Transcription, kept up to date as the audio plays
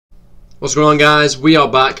What's going on, guys? We are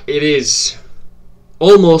back. It is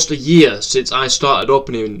almost a year since I started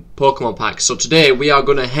opening Pokemon packs, so today we are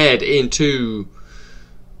going to head into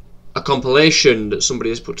a compilation that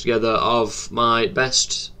somebody has put together of my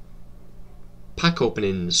best pack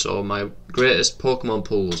openings or my greatest Pokemon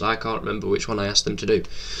pulls. I can't remember which one I asked them to do.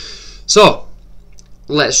 So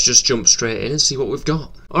let's just jump straight in and see what we've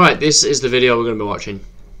got. Alright, this is the video we're going to be watching.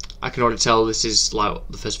 I can already tell this is like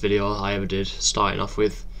the first video I ever did, starting off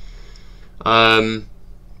with.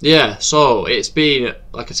 Yeah, so it's been,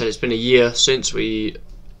 like I said, it's been a year since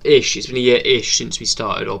it's been a year-ish since we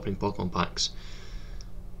started opening Pokemon packs.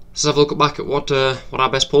 Let's have a look back at what our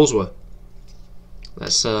best pulls were.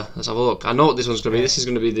 Let's have a look. I know what this one's going to be. This is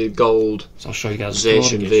going to be the gold so I'll show you guys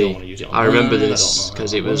Zation V. I remember this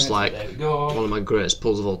because it was like one of my greatest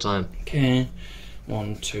pulls of all time. Okay,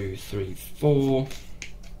 1, 2, 3, 4.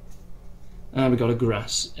 And we got a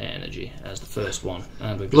grass energy as the first one.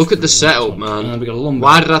 And look at the setup, man. And we got a lumber.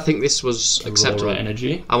 Why did I think this was acceptable?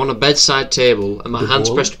 Energy. I want a bedside table and my hands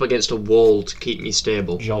pressed up against a wall to keep me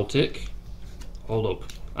stable. Joltik. Hold up.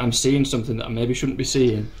 I'm seeing something that I maybe shouldn't be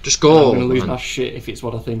seeing. Just go. I'm going to lose my shit if it's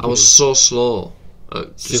what I think. I was so slow.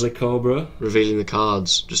 Silly Cobra. Revealing the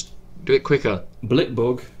cards. Just do it quicker.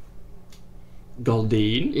 Blitbug.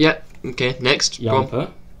 Goldeen. Yep. Okay. Next.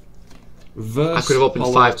 Yamper. Reverse. I could have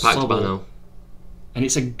opened 5 packs by now. And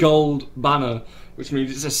it's a gold banner, which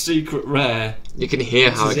means it's a secret rare. You can hear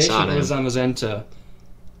how excited I am. Zamazenta.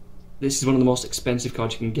 This is one of the most expensive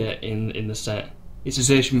cards you can get in the set. It's a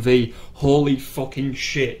Zation V. Holy fucking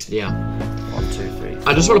shit. Yeah. 1, 2, 3. 4.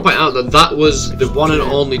 I just want to point out that that was the one and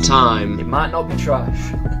only time. It might not be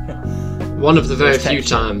trash. One of the very few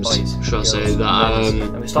times, should I say, that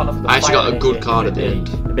I actually got a good card at the end.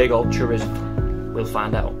 The big old charizard. We'll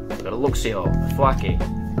find out. We've got a Luxio, a Thwackey,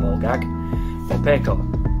 Molgag, Opaco,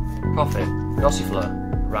 Coffee,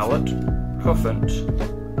 Gossifleur, Rowlet, Cruffant.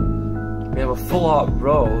 We have a full art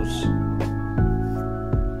Rose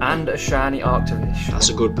and a shiny Arctovish. That's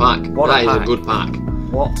a good pack. That is a good pack.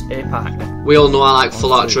 What a pack. We all know I like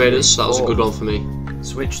full art trainers, so that was a good one for me.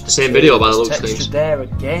 Switch the same video by the looks of things. There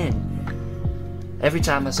again. Every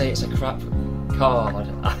time I say it's a crap card,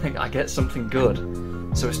 I get something good.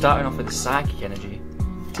 So we're starting off with the Psychic Energy,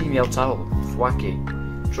 Team Yeltal, Thwackey,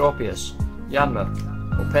 Tropius, Yanma,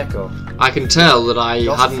 Opaco. I can tell that I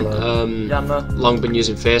hadn't Yanma. long been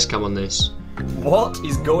using face cam on this. What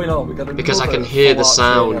is going on? We got because I can hear the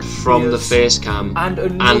sound from the face cam and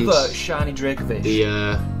another shiny Dracovish.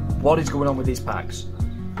 The what is going on with these packs?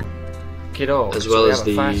 Kiddo, as well as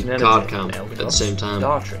the card cam at the same time.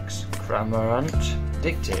 Dartrix, Cramorant,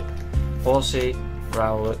 Dictip, Horsey,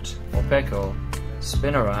 Rowlet, Opaco,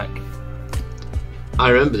 Spinarak. I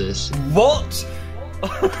remember this. What?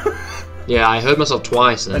 Yeah, I heard myself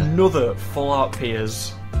twice there. Another full art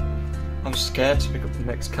Piers. I'm scared to pick up the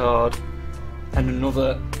next card. And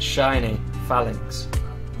another shiny Phalanx.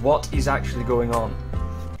 What is actually going on?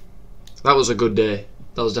 That was a good day.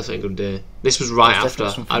 That was definitely a good day. This was right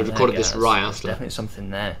after. I recorded this right after. There's definitely something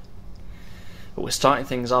there. But we're starting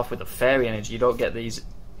things off with a Fairy Energy. You don't get these.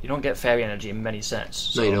 You don't get Fairy Energy in many sets.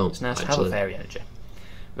 So no, you don't. It's nice to have a Fairy Energy.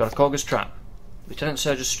 We've got a Koga's Trap, Lieutenant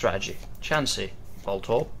Surge's Strategy, Chansey,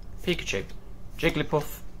 Voltorb, Pikachu,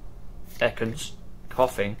 Jigglypuff, Ekans,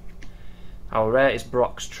 Coughing. Our rare is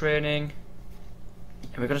Brock's Training.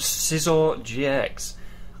 And we've got a Scizor GX.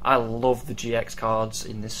 I love the GX cards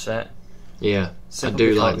in this set. Yeah, I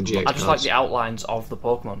do like the GX cards. I just like the outlines of the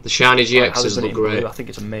Pokemon. The shiny GXs look great. I think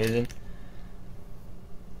it's amazing.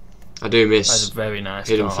 I do miss That's a very nice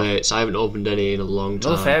Hidden card. Fates. I haven't opened any in a long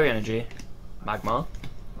time. Another Fairy Energy, Magmar,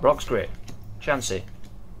 Brock's Grit, Chansey,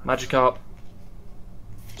 Magikarp,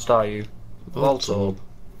 Staryu, Voltorb,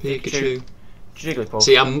 Pikachu, Jigglypuff.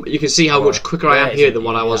 See, you can see how much quicker I am here than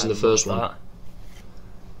what I was in the first one.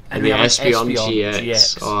 And the Espeon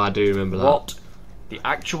GX. Oh, I do remember that. What the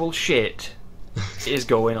actual shit is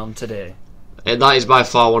going on today? And that is by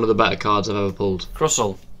far one of the better cards I've ever pulled.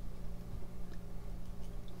 Crustle.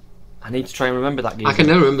 I need to try and remember that game. I can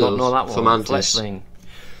never remember those. Know that one. For Mantis. Fletchling.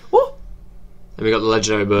 What? And we got the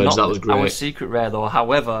Legendary Birds, that was great. Our secret rare though,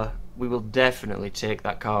 however, we will definitely take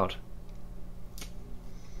that card.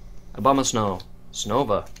 Abomasnow,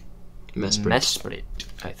 Snova, Mesprit,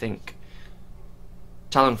 I think.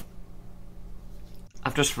 Talon.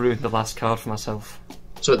 I've just ruined the last card for myself.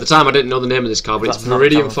 So at the time I didn't know the name of this card, but it's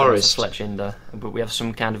Viridian Forest. Fletchinder, but we have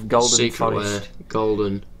some kind of golden secret forest.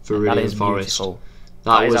 Golden Viridian Forest. Beautiful.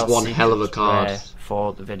 That was one hell of a card.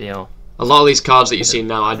 For the video. A lot of these cards that you see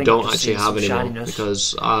now, I don't actually have anymore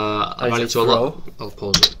because I ran into a lot. I'll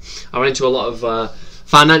pause it. I ran into a lot of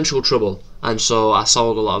financial trouble, and so I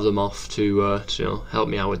sold a lot of them off to you know, help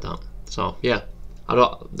me out with that. So yeah, a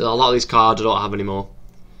lot of these cards I don't have anymore.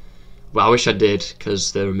 Well, I wish I did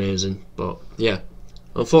because they're amazing. But yeah,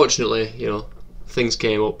 unfortunately, you know, things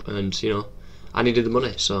came up and you know, I needed the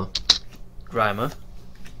money. So Grimer,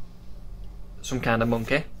 some kind of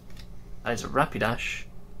monkey, and it's a Rapidash.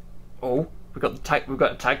 Oh, we've got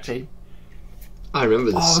a tag team. I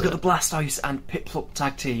remember this. Oh, we've got the Blastoise and Piplup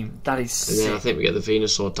tag team. That is sick. And then I think we get the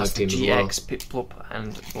Venusaur tag team as well. GX, Piplup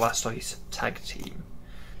and Blastoise tag team.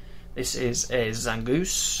 This is a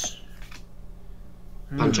Zangoose.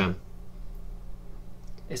 Pancham.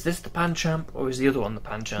 Is this the Pancham or is the other one the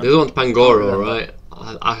Pancham? The other one's Pangoro, right?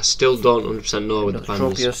 I still don't 100% know with the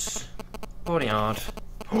Pandas. Tropius, Boneyard.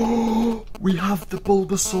 Oh, we have the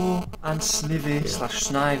Bulbasaur and Snivy slash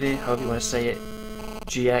Snivy, however you want to say it.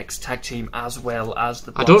 GX tag team as well as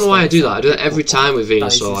the. I don't know why I do that. I do that every time with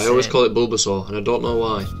Venusaur. I always call it Bulbasaur, and I don't know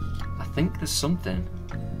why. I think there's something.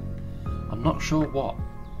 I'm not sure what.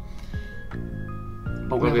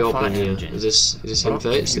 But What are we opening here? engine. Is this Hidden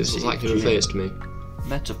Fates? This looks like Hidden Fates to me.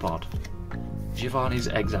 Metapod, Giovanni's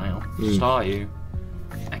Exile, Staryu,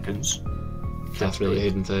 Ekans, Definitely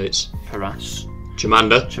Hidden Fates. Paras,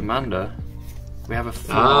 Charmander. We have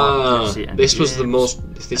a this was the most.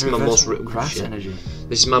 This is my most. Grass energy.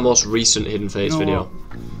 This is my most recent Hidden Fates video.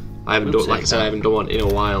 I haven't done, like I said, I haven't done one in a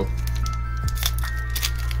while.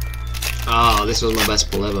 Ah, this was my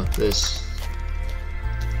best pull ever. This.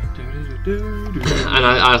 And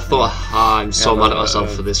I thought, I'm so mad at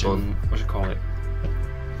myself for this one. What do you call it?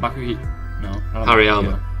 Makuhi? No.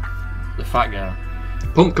 Hariyama. The fat girl.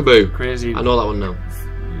 Pumpkaboo. Crazy. I know that one now.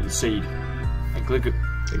 Seed. A Gligar.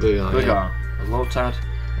 Yeah. A Lotad.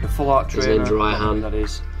 The full art His trainer. name's Raihan. That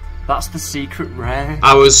is. That's the secret rare.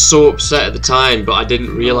 I was so upset at the time, but I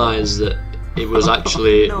didn't realise that it was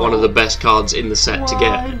actually one of the best cards in the set to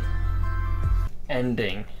get.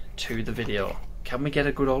 Ending to the video. Can we get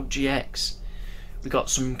a good old GX? We got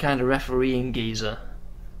some kind of refereeing geezer.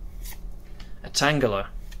 A Tangela.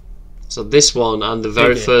 So this one and the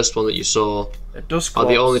very first one that you saw A Dusclops. are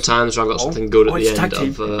the only times where I got something good at the it's end tag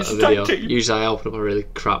of team. a It's video. tag team. Usually I open up a really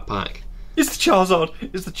crap pack. It's the Charizard.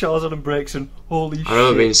 It's the Charizard and Braixen. Holy shit. I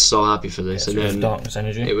remember being so happy for this, and then Darkness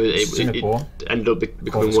energy. it ended up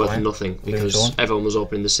becoming worth nothing because Lunathorn. everyone was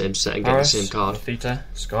opening the same set and getting the same card. Theta,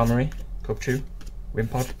 Skarmory, Cubchoo,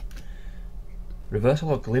 Wimpod, Reversal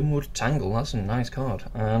or Glimwood Tangle. That's a nice card.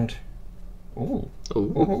 And Ooh.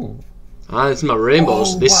 Ah, this is my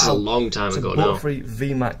rainbows. This is a long time it's ago a now. Free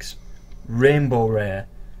VMAX Rainbow Rare.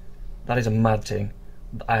 That is a mad thing.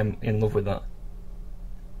 I'm in love with that.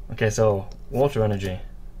 Okay, so Water Energy,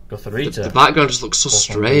 Gothorita. The background just looks so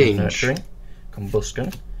strange. Nurturing,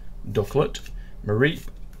 Combustion, Ducklet, Mareep,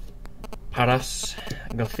 Paras,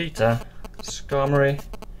 Gothita, Skarmory,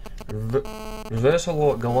 Reversal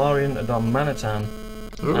or Galarian Darmanitan.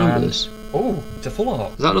 I don't remember this. Oh, it's a full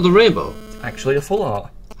art. Is that another rainbow? Actually, a full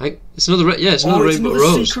art. It's another. It's another rainbow it's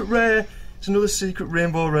another rose. secret rare. It's another secret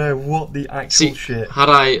rainbow rare. What the actual shit? Had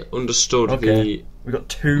I understood we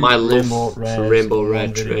got my love for rainbow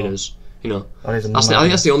red trainers, you know, that is I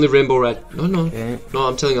think that's the only rainbow red. No, Okay. no,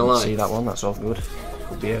 I'm telling a lie. See that one? That's all good.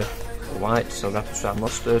 Could be a white, so Rapid Strap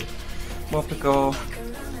Mustard, Morpeko,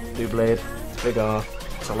 Doublade, Big R,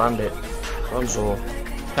 Salandit, Bronzor,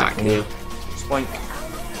 Cacnea. Spoink,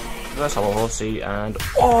 Reverse Hollow Horsey, and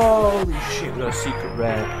holy shit, we got a secret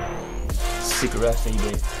rare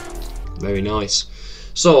CD. Very nice.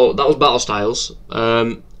 So that was Battle Styles.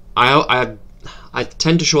 I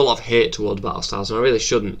tend to show a lot of hate towards Battle Styles, and I really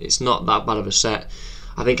shouldn't. It's not that bad of a set.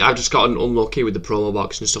 I think I've just gotten unlucky with the promo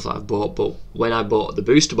box and stuff that I've bought. But when I bought the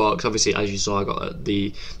booster box, obviously as you saw, I got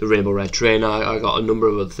the Rainbow Red Trainer. I got a number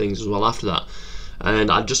of other things as well after that,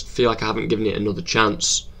 and I just feel like I haven't given it another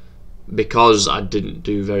chance because I didn't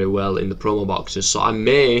do very well in the promo boxes. So I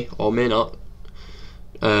may or may not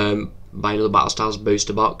buy another Battle Styles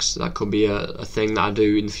booster box. That could be a thing that I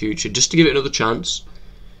do in the future, just to give it another chance.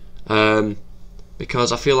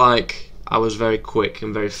 Because I feel like I was very quick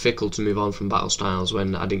and very fickle to move on from Battle Styles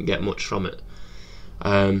when I didn't get much from it.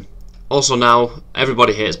 Also now,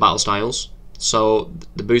 everybody hates Battle Styles, so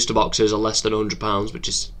the booster boxes are less than £100, which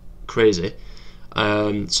is crazy.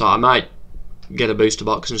 So I might get a booster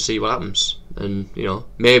box and see what happens. And, you know,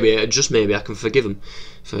 maybe, just maybe, I can forgive them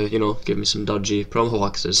for, you know, giving me some dodgy promo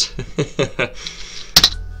boxes.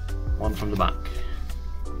 One from the back.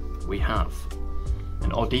 We have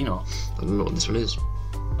an Ordino. I don't know what this one is.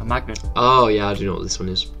 A Magnet. Oh yeah, I do know what this one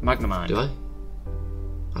is. Magnemite. Do I?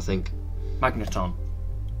 I think. Magneton.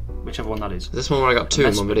 Whichever one that is. Is this one where I got two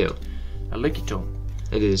in one video? A Lickitung.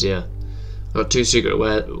 It is, yeah. I got two secret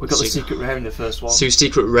rare. We got the secret rare in the first one. Two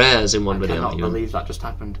secret rares in one video. I cannot you know. believe that just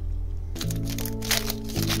happened.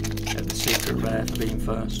 A secret rare for being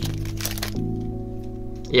first.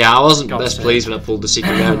 Yeah, I wasn't God's best sake. pleased when I pulled the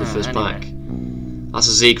secret rare in the first Anyway. pack. That's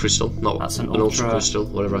a Z crystal, not That's an an ultra ultra crystal,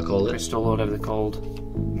 whatever I call it. Crystal, or whatever they're called.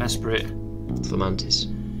 Mesprit. Fomantis.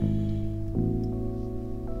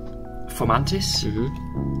 Fomantis.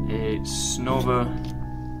 It's Nova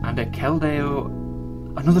and a Keldeo.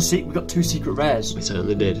 Another secret. We got 2 secret rares. We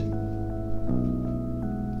certainly did.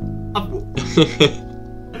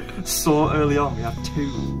 So early on, we have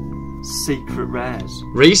 2 secret rares.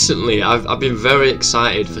 Recently, I've been very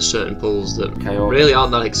excited for certain pulls that Kyogre. really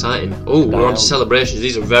aren't that exciting. Oh, we're on to celebrations.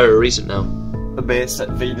 These are very recent now. A base set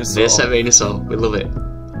Venusaur. Base set Venusaur. We love it.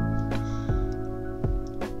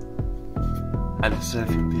 And a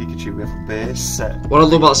Surfing Pikachu. We have a base set. What I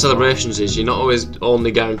love about celebrations is you're not always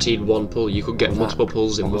only guaranteed one pull. You could get multiple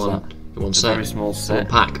pulls in What was one that? in one It's a set, very small one set.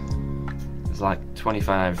 pack. There's like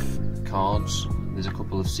 25 cards. There's a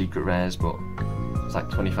couple of secret rares, but it's like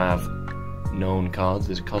 25 known cards.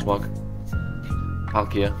 There's a Cosmog,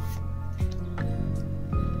 Palkia.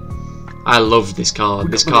 I love this card.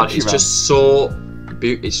 We've This got the card is Reshiram. just so.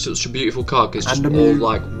 It's such a beautiful card because it's just And a all Mew.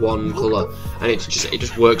 like one colour, and it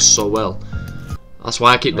just works so well. That's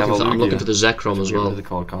why I keep looking for. I'm looking for the Zekrom as well. The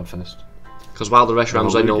code card first. Because while the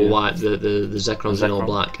Reshiram's in all Lugia. white, the Zekrom's in all Zekrom.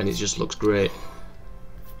 black, and it just looks great.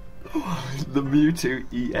 The Mewtwo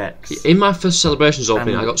EX. In my first celebrations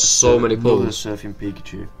opening, I got so many Another pulls, Surfing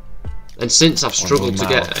Pikachu. and since I've struggled to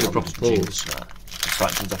Another get Mao. any proper pulls.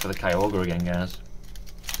 Fractions after the Kyogre again, guys.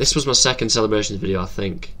 This was my second celebrations video, I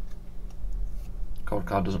think. Code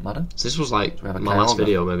card doesn't matter. So this was like we have a my last Kyogre.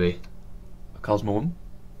 video, maybe. A Cosmoem.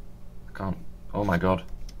 I can't. Oh my god.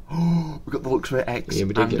 We got the Luxray X Yeah,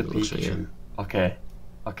 we did and get a the Luxray, Pikachu. Okay.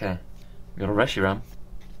 Okay. We got a Reshiram.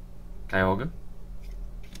 Kyogre.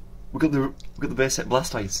 We got the base set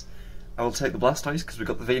Blastoise. I will take the Blastoise because we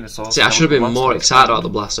got the Venusaur. See, I should have been more excited about the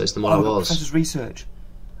Blastoise than what I was. Professor's Research.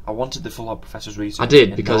 I wanted the full art Professor's Research. I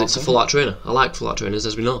did, in because it's a Northern. full art trainer. I like full art trainers,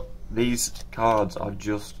 as we know. These cards are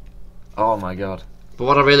just. Oh my god. But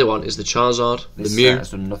what I really want is the Charizard, the This Mew, set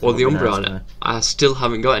has done nothing or the but be Umbreon. nice to me. I still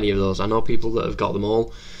haven't got any of those. I know people that have got them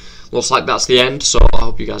all. Looks like that's the end, so I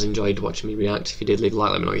hope you guys enjoyed watching me react. If you did, leave a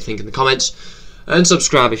like, let me know what you think in the comments. And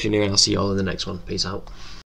subscribe if you're new, and I'll see you all in the next one. Peace out.